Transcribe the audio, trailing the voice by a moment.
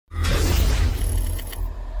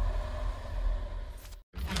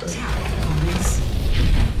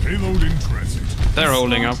They're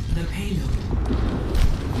holding up.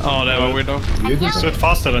 Oh, they have a widow. You do it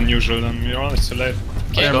faster than usual, then you're always too late.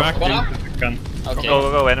 Okay, they're back. Can. Okay.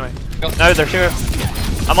 Go anyway. Go. Now they're here.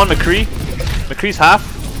 I'm on McCree. McCree's half.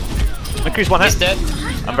 McCree's one hit. He's dead.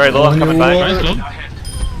 I'm very low, I'm coming back.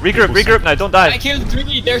 Regroup now, don't die. I killed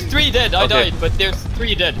 3, there's 3 dead. I died, but there's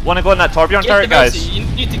 3 dead. Wanna go on that Torbjorn turret, guys? You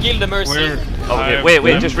need to kill the Mercy. Okay,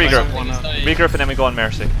 wait, just regroup. Regroup and then we go on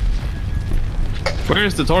Mercy. Where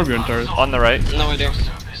is the Torbjorn turret? On the right. No idea.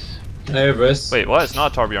 Wait, what? It's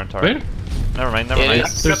not a Torbjorn turret. Where? Never mind.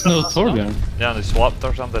 There's no Torbjorn. Yeah, they swapped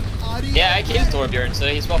or something. Yeah, I killed Torbjorn, so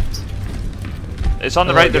he swapped. It's on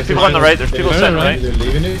the right, there's people on the right, there's people sitting right.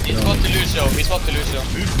 He swapped to Lucio,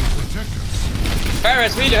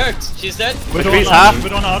 Farah's really hurt, she's dead. McCree's half.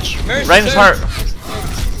 Ryan's hurt.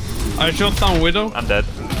 I shot down Widow. I'm dead.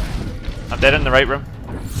 I'm dead in the right room.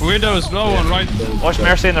 Widow is low on right. Watch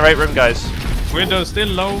Mercy in the right room, guys. Widow still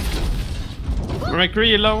low.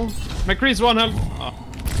 McCree low. McCree's 1 health. Oh.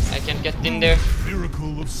 I can get in there.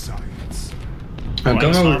 Miracle of science. I'm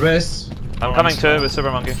coming with Res. I'm coming too with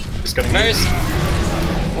Super Monkey. Mercy.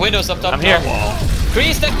 Widow's up top. I'm here.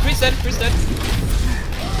 Kree's dead.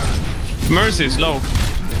 Mercy's low.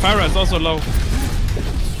 Farah's also low.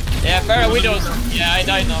 Yeah, Farah, Widow's. Yeah, I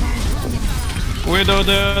died now. Widow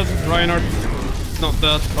dead. Reinhardt. Not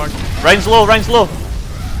dead. Fuck. Ryan's low.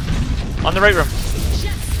 On the right room.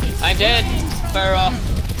 I'm dead. Farah.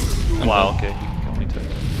 Wow, okay. Kill me too.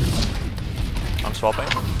 I'm swapping.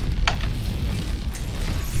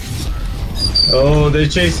 Oh, they're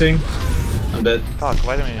chasing. I'm dead. Fuck,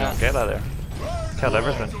 why didn't we not get that there? Killed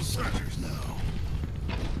everything.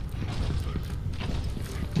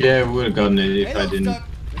 Yeah, we would have gotten it if I didn't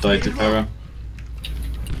die to Farah.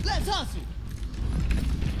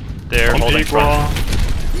 They're holding front.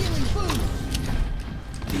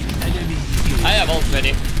 I have ult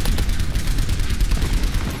ready.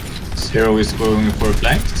 Zero is going for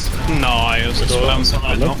flanks. No, I used spam some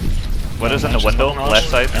no. What is in the window? Left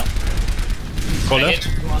side. Go left.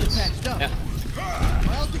 Yeah.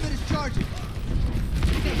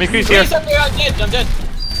 McCree's here. I'm dead.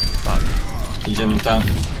 He's in town.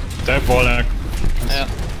 They're falling. Yeah.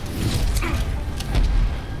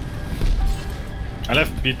 I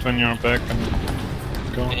left beat when you're back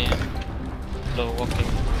and go. Yeah. Slow walking.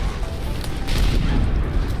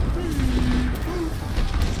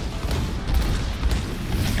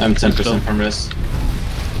 I'm 10% from Res.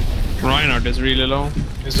 Reinhardt is really low.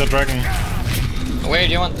 Is the dragon Where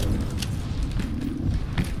do you want?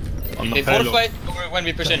 on the Before payload? fight or when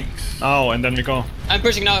we push in? Oh, and then we go. I'm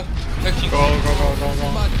pushing now. Pushing. Go.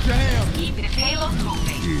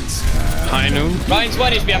 High noon. Ryan's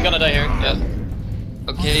 1 HP, I'm gonna die here. Yeah.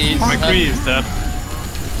 Okay, McCree is dead.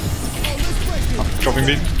 Dropping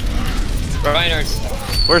beat. Reinhardt's.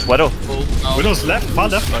 Where's Widow? Oh. Widow's left, far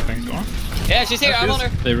left, I think. Huh? Yeah, she's here, I'm on her.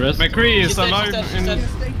 They rest. McCree is She's dead, alive. she's dead.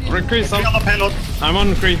 McCree's On the up. payload. I'm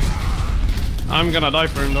on McCree. I'm gonna die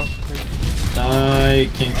for him though. I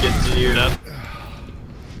can't get to you. Dead.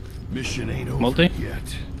 Mission ain't over Multi?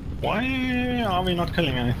 yet. Why are we not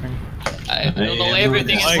killing anything? I don't know,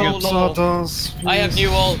 everything is I so got low. Sotos. I have new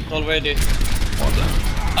ult already.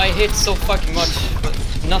 I hit so fucking much, but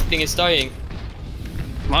nothing is dying.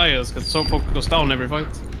 Myers gets so focused down every fight.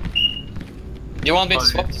 You want me to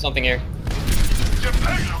swap to something here? The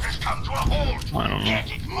payload has come to a halt. I don't know. Get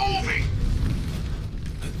it moving.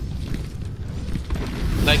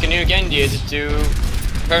 Like a new Genji is to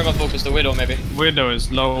perma focus the Widow maybe. Widow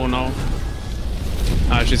is low now.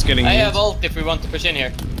 She's getting I hit. have ult if we want to push in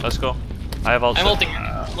here. Let's go. I have also. I'm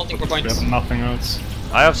ulting for We points. have nothing else.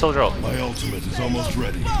 I have Soldier ult. My ultimate is almost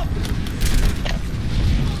ready.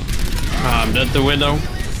 I'm dead to Widow.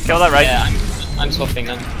 Kill that right. Yeah, I'm swapping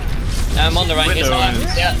then. I'm on the right. Widow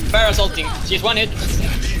is- Yeah, Farah's ulting. She's 1 hit.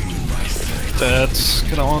 That's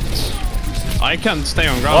get out. I can't stay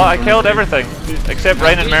on ground. Well, I for killed McCree. everything. Except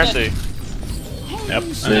Rain and Mercy. Yep.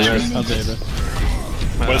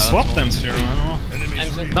 Well, Well, swap them here. I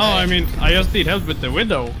don't know. No, I mean, I just need help with the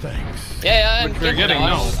Widow. Yeah, I'm Which we're getting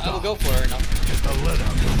now. now. I will go for her now.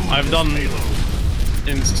 I've done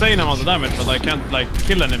insane amounts of damage, but I can't like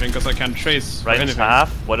kill anything because I can't trace for Rain's anything.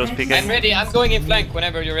 half. Widow's I'm peeking. ready. I'm going in flank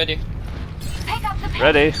whenever you're ready.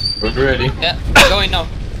 Ready. We're ready. Yeah, going now.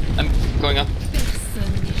 I'm going up.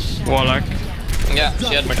 Warlock. Yeah,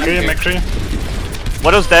 she had McCree.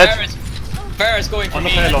 Widow's dead. Farah's going for On the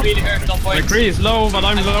me. payload. I'm really hurt on points. McCree is low, but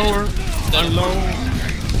I'm lower. I'm low.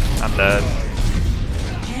 I'm dead.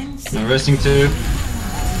 I'm resting too.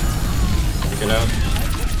 Get out.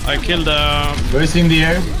 I killed Where's in the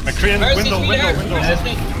air? McCree in the Mercy's window. really hurt.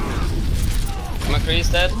 McCree's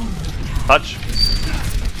dead. Touch.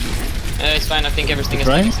 It's fine, I think everything is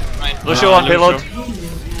Right? fine. Lucio on payload.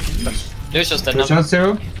 Lucio's dead Push now. out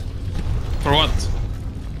zero. For what?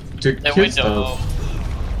 To The kill window.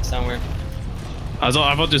 stuff. Somewhere. I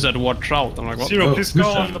thought you said watch out. I'm like, what? Zero, Oh, please go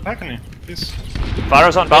push on out. the balcony. Please.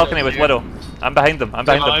 Pharah's on balcony with Widow. I'm behind them. I'm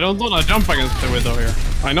behind I them. don't want to jump against the widow here.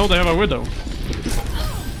 I know they have a widow.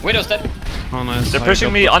 Widow's dead. Oh nice. They're I pushing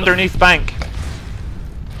got me that. underneath bank.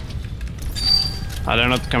 They're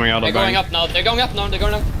not coming out They're of going bank. up now, they're going up now, they're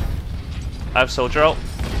going up. I have Soldier out.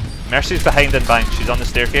 Mercy's behind in bank. She's on the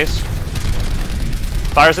staircase.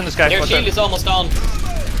 Fire's in the sky. Their Watch shield out. is almost down.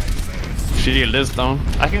 Shield is down.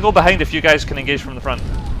 I can go behind if you guys can engage from the front.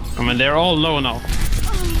 I mean, they're all low now.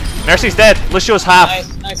 Mercy's dead. Lucio's half.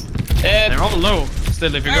 Nice, nice. They're all low.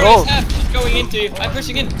 Still, if you Where go is half? She's going into you. I'm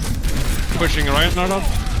pushing in. pushing Reinhardt up.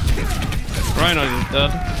 Reinhardt is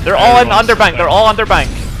dead. They're all in underbank. They're all underbank.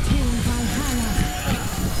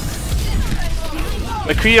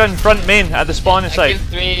 McCree on front main at the spawn I inside. killed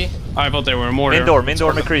 3. I thought they were more Main here. door,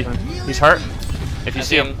 McCree. He's hurt. If you I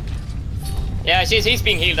see him. Yeah, he's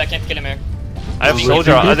being healed, I can't kill him here. I have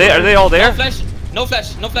Soldier out. Are they all No there? flash, no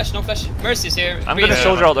flash, no flash, no flash. Mercy's here. I'm gonna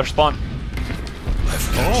Soldier out their spawn.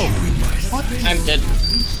 I'm dead.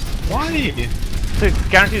 Why? To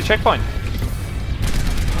guarantee the checkpoint.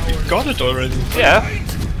 We got it already. Yeah.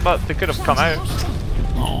 But they could have come out.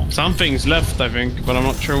 Something's left, I think, but I'm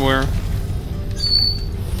not sure where.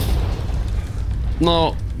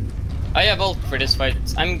 No. I have ult for this fight.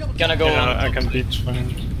 I'm gonna go Yeah, on. I can beat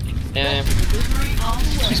fine. Yeah,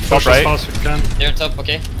 Just Top push right. as fast as you can. they're top,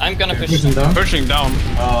 okay. I'm gonna push. Pushing down. Pushing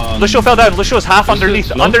down. Lucio fell down. Lucio's half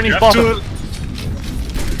underneath. low. Underneath You have bottom.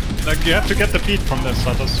 to, like, you have to get the beat from this,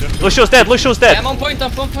 others. You have to- Lucio's dead. Lucio's dead. I'm on point,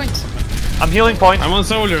 I'm on point. I'm healing point. I'm on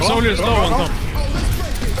Soldier. Soldier's low on top.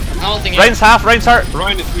 I'm ulting Ryan's half. Ryan's hurt.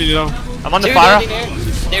 Ryan is really low. I'm on the Two fire. dead in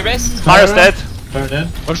here. They rest. Fire's dead. Fire dead.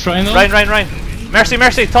 What's Ryan Ryan.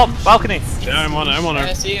 Mercy. Top balcony. Yeah, I'm on I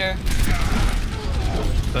her. see her.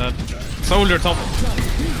 Dead. Soldier top.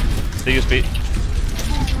 They use beat.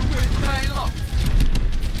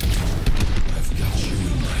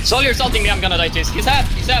 Soldier's ulting me, I'm gonna die too. He's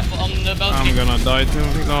half on the balcony. I'm gonna die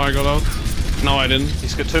too. No, I got out. No, I didn't.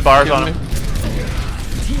 He's got 2 bars Kill on me. him.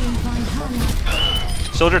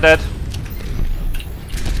 Soldier dead.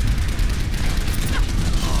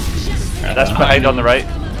 That's behind on the right.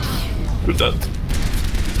 Good dead.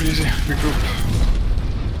 Easy, regroup.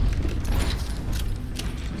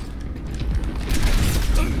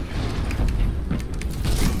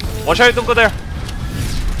 Watch out, don't go there.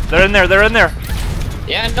 They're in there.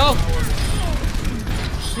 Yeah, no.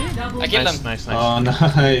 I killed them. Nice. Oh,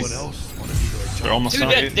 nice. They're almost Two done.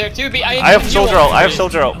 dead, they're 2B. I have Soldier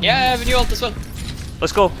out. Yeah, I have a new ult as well.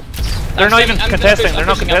 Let's go. They're not even I'm contesting. pushing, They're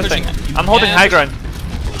not I'm contesting. pushing. I'm holding Yeah, high I'm ground.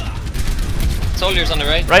 Soldier's on the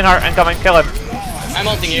right. Reinhardt incoming. Kill him. I'm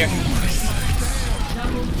ulting here.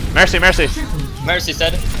 Mercy. Mercy's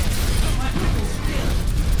dead.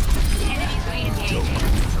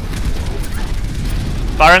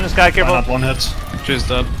 Fire in the sky. Careful. Not one hit. She's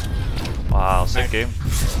dead. Wow, sick game.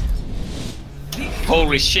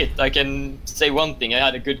 Holy shit, I can say one thing, I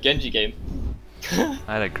had a good Genji game. I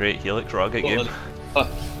had a great helix rocket game. Fuck.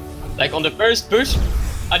 Like on the first push,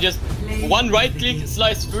 I just one right click,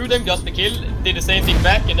 sliced through them, got the kill, did the same thing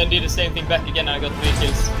back, and then did the same thing back again, and I got 3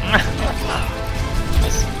 kills.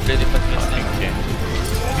 That's really fucking insane.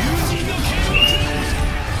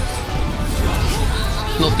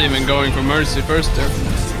 Not even going for Mercy first there.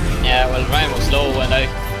 Yeah, well Ryan was low and I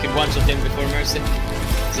could one-shot him before Mercy.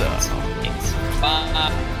 So, it's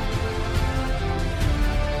fine.